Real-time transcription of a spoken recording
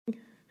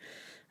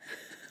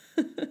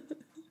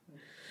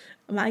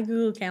My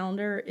Google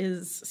Calendar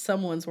is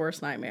someone's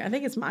worst nightmare. I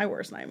think it's my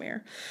worst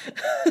nightmare.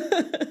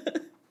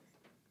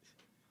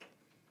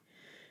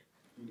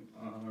 You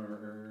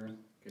are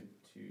good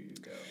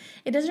to go.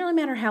 It doesn't really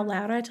matter how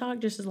loud I talk,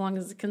 just as long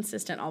as it's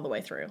consistent all the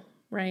way through,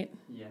 right?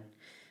 Yeah.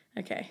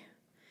 Okay.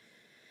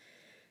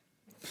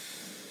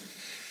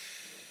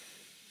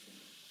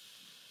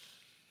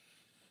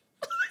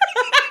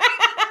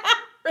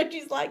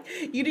 Reggie's like,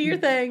 you do your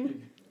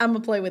thing. I'm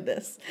going to play with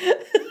this.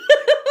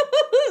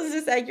 Is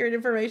this accurate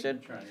information?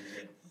 I'm trying to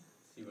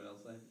see what else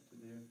I have to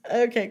do.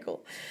 Okay,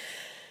 cool.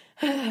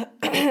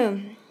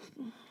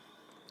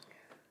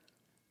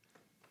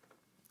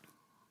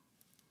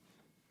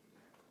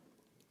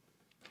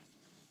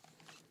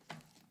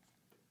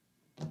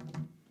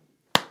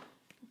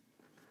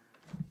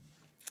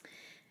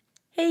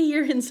 Hey,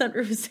 you're in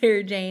Sunroof with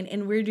Sarah Jane,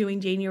 and we're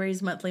doing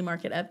January's monthly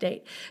market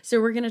update.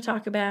 So we're going to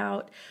talk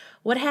about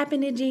what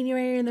happened in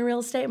January in the real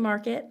estate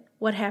market,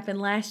 what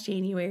happened last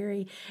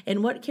January,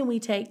 and what can we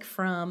take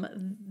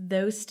from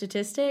those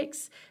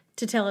statistics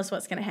to tell us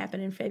what's going to happen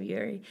in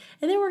February.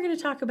 And then we're going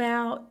to talk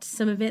about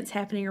some events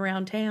happening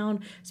around town,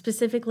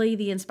 specifically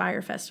the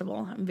Inspire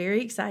Festival. I'm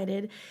very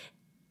excited.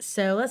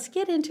 So let's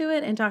get into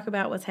it and talk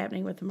about what's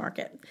happening with the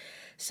market.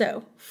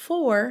 So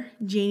for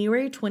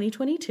January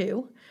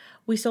 2022,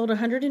 we sold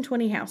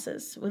 120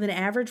 houses with an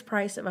average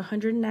price of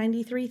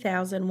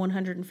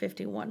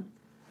 $193,151.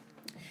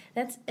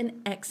 That's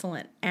an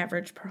excellent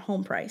average per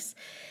home price.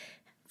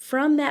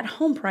 From that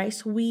home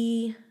price,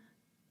 we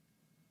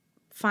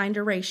find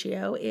a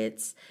ratio.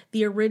 It's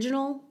the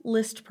original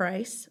list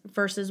price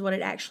versus what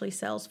it actually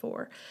sells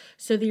for.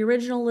 So the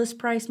original list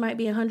price might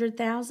be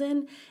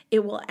 $100,000.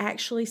 It will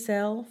actually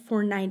sell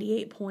for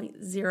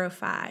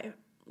 $98.05.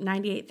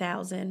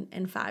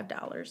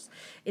 $98,005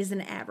 is an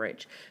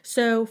average.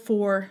 So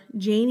for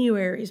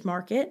January's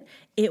market,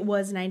 it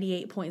was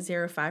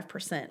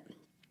 98.05%.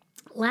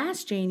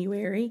 Last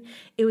January,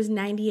 it was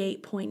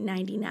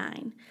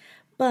 98.99%.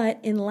 But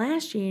in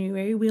last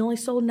January, we only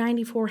sold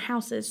 94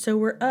 houses, so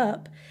we're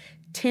up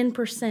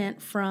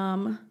 10%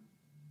 from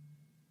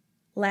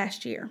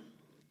last year.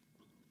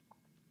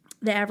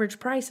 The average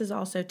price is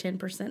also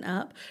 10%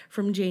 up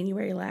from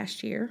January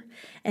last year,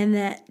 and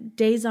that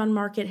days on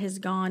market has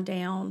gone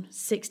down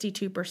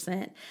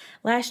 62%.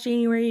 Last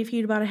January, if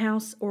you'd bought a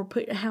house or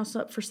put a house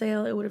up for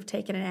sale, it would have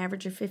taken an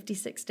average of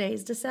 56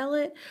 days to sell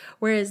it,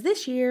 whereas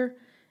this year,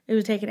 it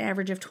would take an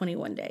average of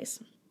 21 days.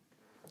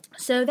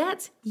 So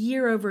that's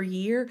year over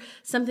year.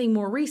 Something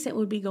more recent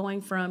would be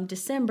going from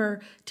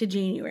December to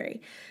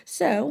January.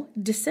 So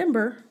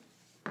December,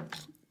 a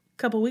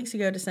couple weeks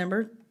ago,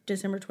 December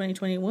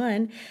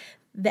 2021,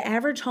 the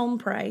average home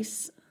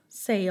price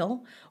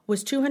sale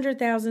was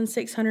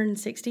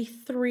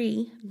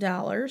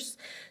 $200,663.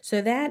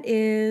 So that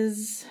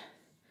is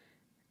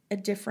a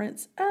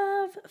difference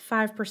of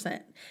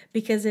 5%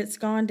 because it's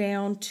gone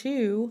down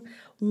to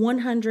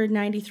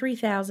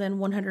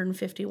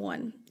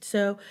 $193,151.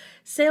 So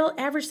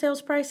average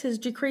sales price has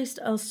decreased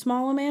a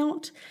small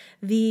amount.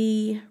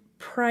 The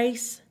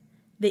price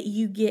that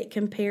you get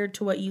compared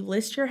to what you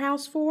list your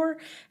house for,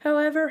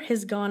 however,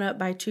 has gone up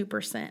by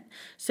 2%.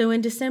 So in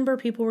December,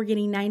 people were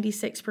getting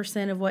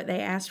 96% of what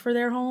they asked for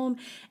their home,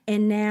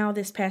 and now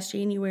this past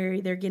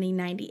January, they're getting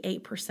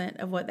 98%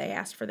 of what they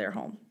asked for their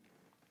home.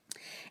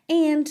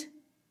 And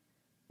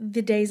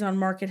the days on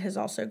market has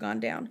also gone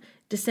down.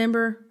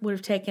 December would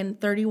have taken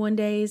 31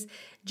 days.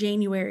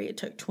 January, it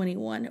took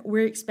 21.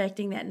 We're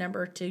expecting that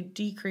number to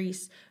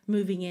decrease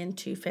moving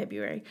into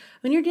February.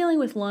 When you're dealing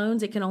with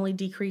loans, it can only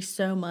decrease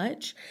so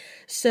much.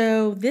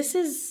 So this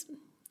is,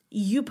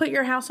 you put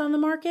your house on the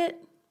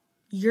market,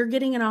 you're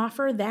getting an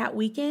offer that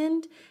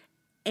weekend,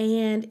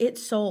 and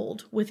it's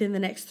sold within the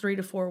next 3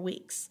 to 4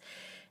 weeks.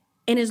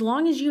 And as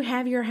long as you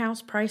have your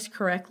house priced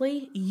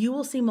correctly, you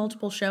will see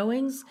multiple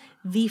showings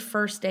the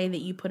first day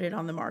that you put it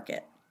on the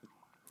market.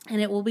 And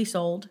it will be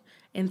sold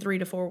in 3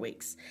 to 4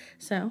 weeks.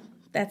 So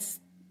that's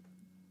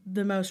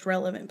the most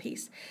relevant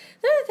piece.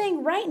 The other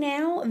thing, right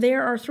now,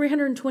 there are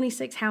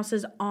 326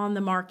 houses on the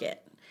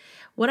market.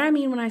 What I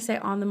mean when I say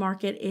on the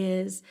market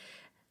is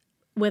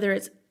whether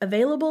it's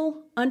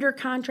available, under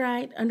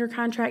contract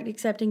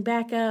accepting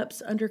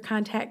backups, under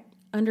contract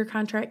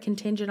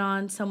contingent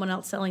on someone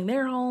else selling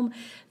their home.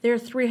 There are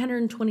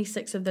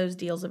 326 of those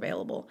deals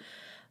available.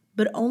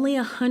 But only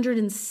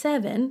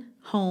 107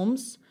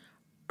 homes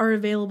are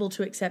available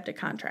to accept a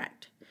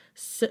contract.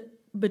 So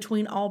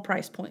between all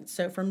price points.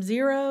 So from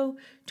 0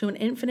 to an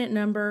infinite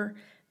number,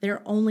 there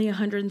are only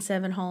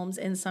 107 homes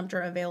in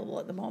Sumter available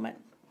at the moment.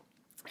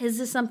 Is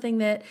this something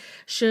that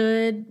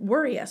should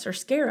worry us or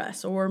scare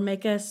us or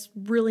make us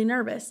really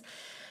nervous?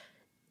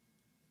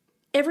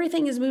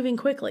 Everything is moving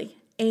quickly,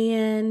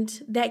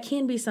 and that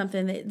can be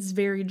something that's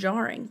very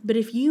jarring. But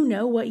if you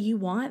know what you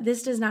want,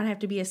 this does not have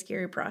to be a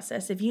scary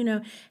process. If you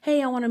know,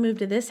 hey, I want to move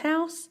to this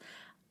house,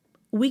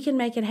 we can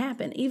make it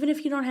happen. Even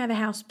if you don't have a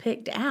house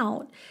picked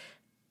out,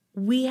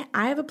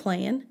 I have a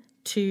plan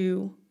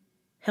to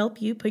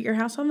help you put your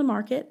house on the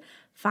market,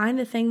 find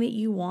the thing that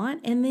you want,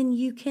 and then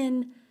you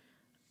can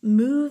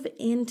move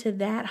into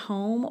that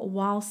home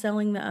while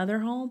selling the other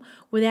home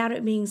without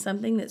it being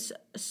something that's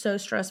so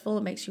stressful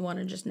it makes you want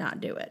to just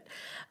not do it.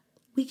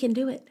 We can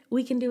do it.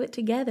 We can do it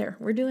together.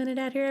 We're doing it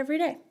out here every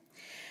day.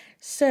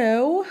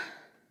 So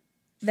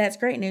that's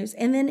great news.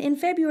 And then in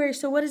February,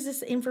 so what is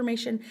this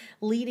information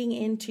leading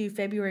into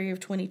February of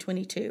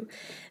 2022?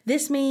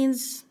 This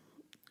means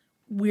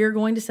we're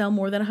going to sell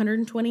more than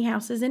 120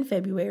 houses in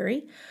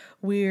February.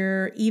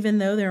 Even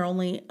though there are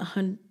only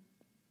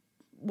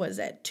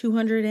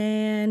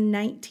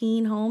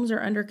 219 homes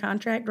are under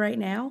contract right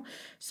now.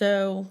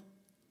 So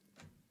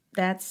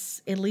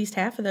that's at least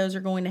half of those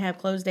are going to have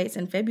close dates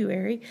in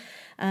February.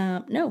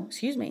 At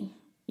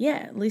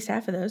least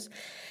half of those.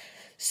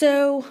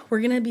 So we're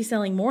going to be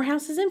selling more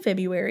houses in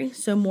February.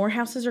 So more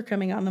houses are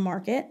coming on the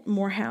market.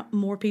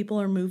 More people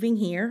are moving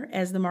here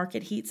as the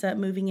market heats up,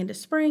 moving into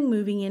spring,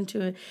 moving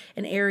into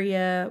an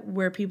area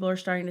where people are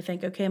starting to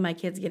think, okay, my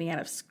kid's getting out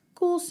of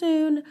school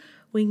soon.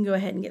 We can go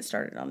ahead and get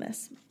started on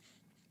this.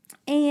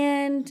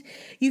 And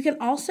you can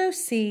also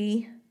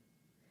see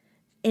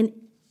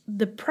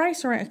the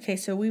price around, okay,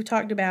 so we've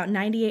talked about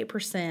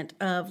 98%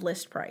 of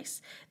list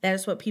price. That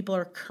is what people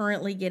are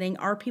currently getting.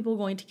 Are people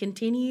going to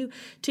continue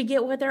to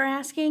get what they're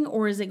asking,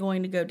 or is it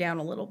going to go down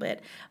a little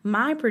bit?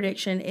 My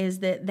prediction is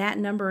that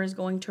number is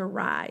going to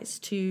rise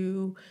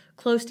to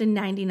close to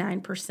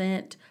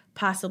 99%,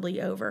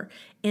 possibly over.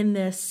 In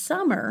the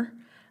summer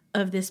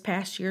of this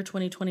past year,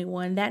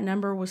 2021, that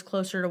number was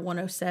closer to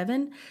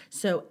 107.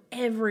 So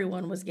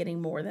everyone was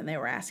getting more than they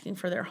were asking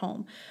for their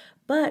home.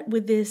 But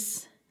with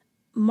this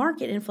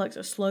market influx, a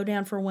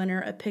slowdown for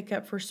winter, a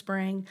pickup for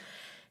spring,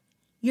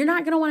 you're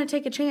not going to want to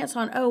take a chance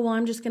on,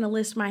 I'm just going to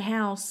list my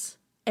house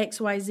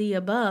XYZ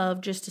above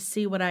just to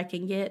see what I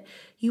can get.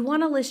 You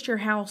want to list your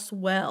house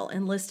well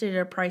and list it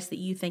at a price that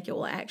you think it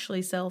will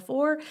actually sell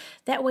for.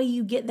 That way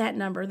you get that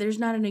number. There's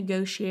not a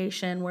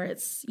negotiation where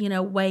it's,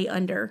 way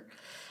under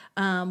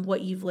what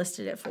you've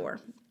listed it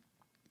for.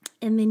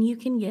 And then you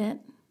can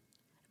get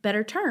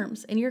better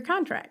terms in your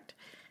contract.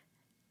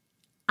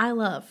 I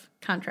love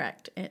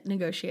contract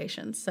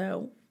negotiations,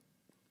 so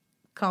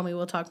call me.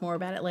 We'll talk more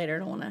about it later. I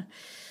don't want to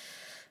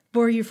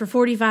bore you for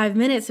 45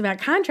 minutes about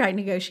contract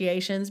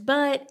negotiations,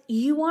 but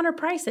you want to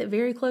price it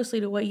very closely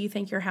to what you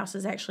think your house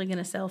is actually going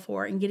to sell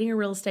for. And getting a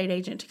real estate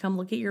agent to come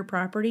look at your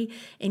property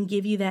and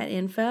give you that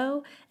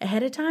info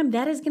ahead of time,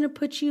 that is going to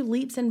put you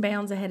leaps and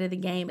bounds ahead of the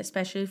game,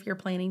 especially if you're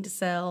planning to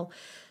sell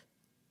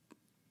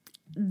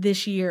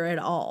this year at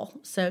all.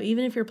 So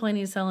even if you're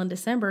planning to sell in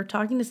December,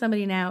 talking to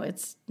somebody now,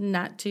 it's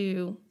not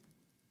too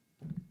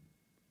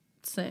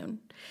soon.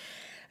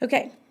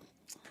 Okay.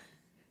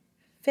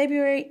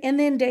 February, and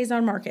then days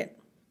on market.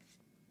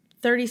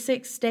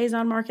 36 days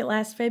on market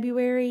last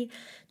February,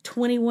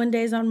 21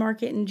 days on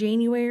market in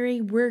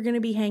January. We're going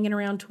to be hanging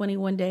around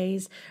 21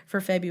 days for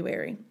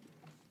February.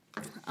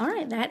 All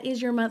right, that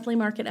is your monthly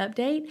market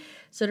update.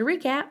 So to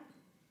recap,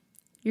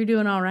 you're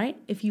doing all right.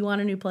 If you want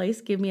a new place,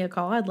 give me a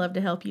call. I'd love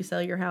to help you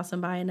sell your house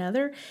and buy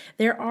another.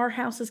 There are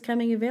houses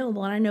coming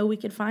available, and I know we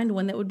could find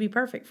one that would be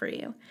perfect for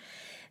you.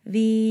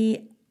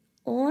 The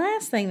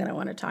last thing that I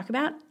want to talk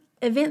about,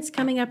 events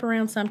coming up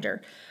around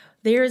Sumter.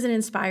 There is an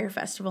Inspire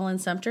Festival in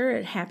Sumter.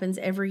 It happens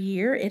every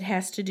year. It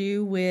has to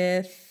do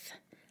with,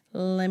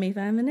 let me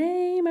find the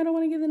name. I don't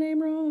want to get the name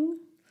wrong.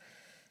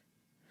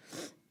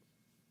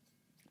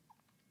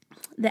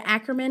 The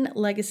Ackerman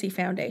Legacy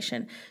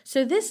Foundation.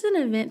 So this is an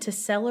event to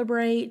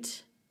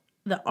celebrate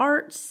the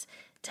arts,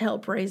 to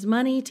help raise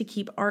money, to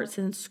keep arts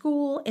in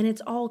school, and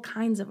it's all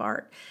kinds of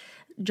art.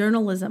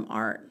 Journalism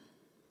art,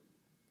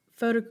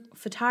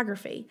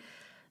 photography,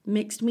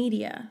 mixed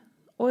media,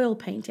 oil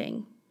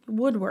painting,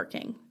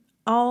 woodworking,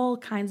 all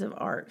kinds of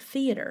art,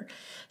 theater.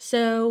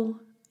 So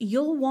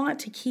you'll want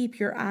to keep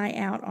your eye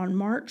out on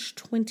March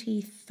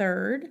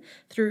 25th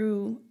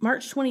through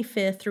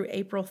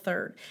April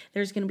 3rd.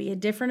 There's going to be a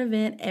different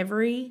event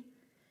every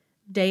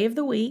day of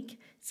the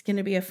week. It's going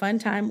to be a fun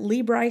time.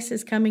 Lee Brice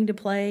is coming to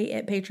play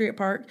at Patriot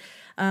Park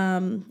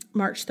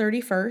March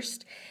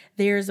 31st.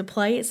 There's a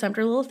play at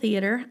Sumter Little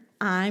Theater.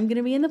 I'm going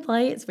to be in the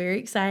play. It's very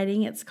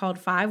exciting. It's called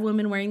 5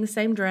 Women Wearing the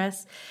Same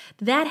Dress.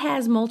 That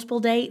has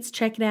multiple dates.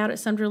 Check it out at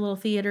Sumter Little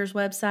Theater's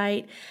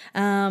website.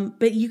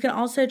 But you can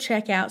also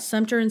check out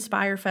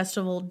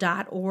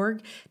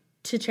SumterInspireFestival.org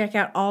to check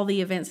out all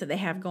the events that they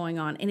have going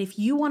on. And if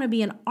you want to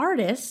be an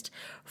artist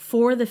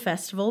for the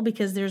festival,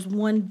 because there's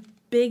one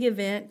big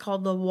event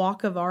called the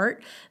Walk of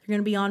Art. They're going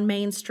to be on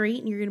Main Street,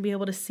 and you're going to be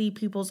able to see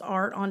people's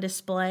art on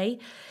display.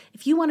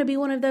 If you want to be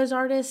one of those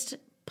artists,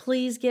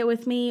 please get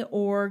with me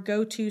or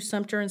go to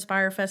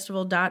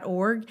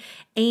SumterInspireFestival.org,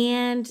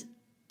 and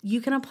you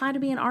can apply to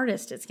be an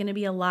artist. It's going to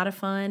be a lot of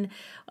fun.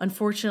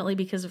 Unfortunately,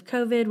 because of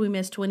COVID, we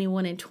missed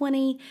 21 and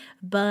 20,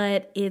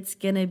 but it's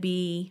going to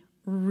be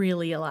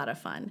really a lot of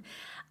fun.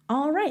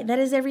 All right, that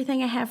is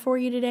everything I have for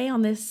you today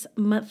on this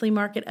monthly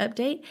market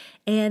update.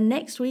 And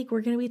next week,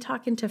 we're going to be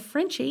talking to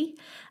Frenchie.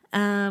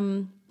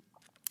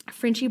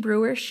 Frenchie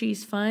Brewer.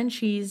 She's fun.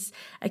 She's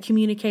a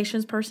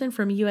communications person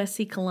from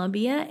USC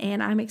Columbia,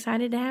 and I'm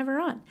excited to have her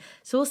on.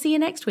 So we'll see you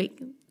next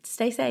week.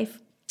 Stay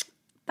safe.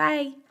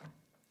 Bye.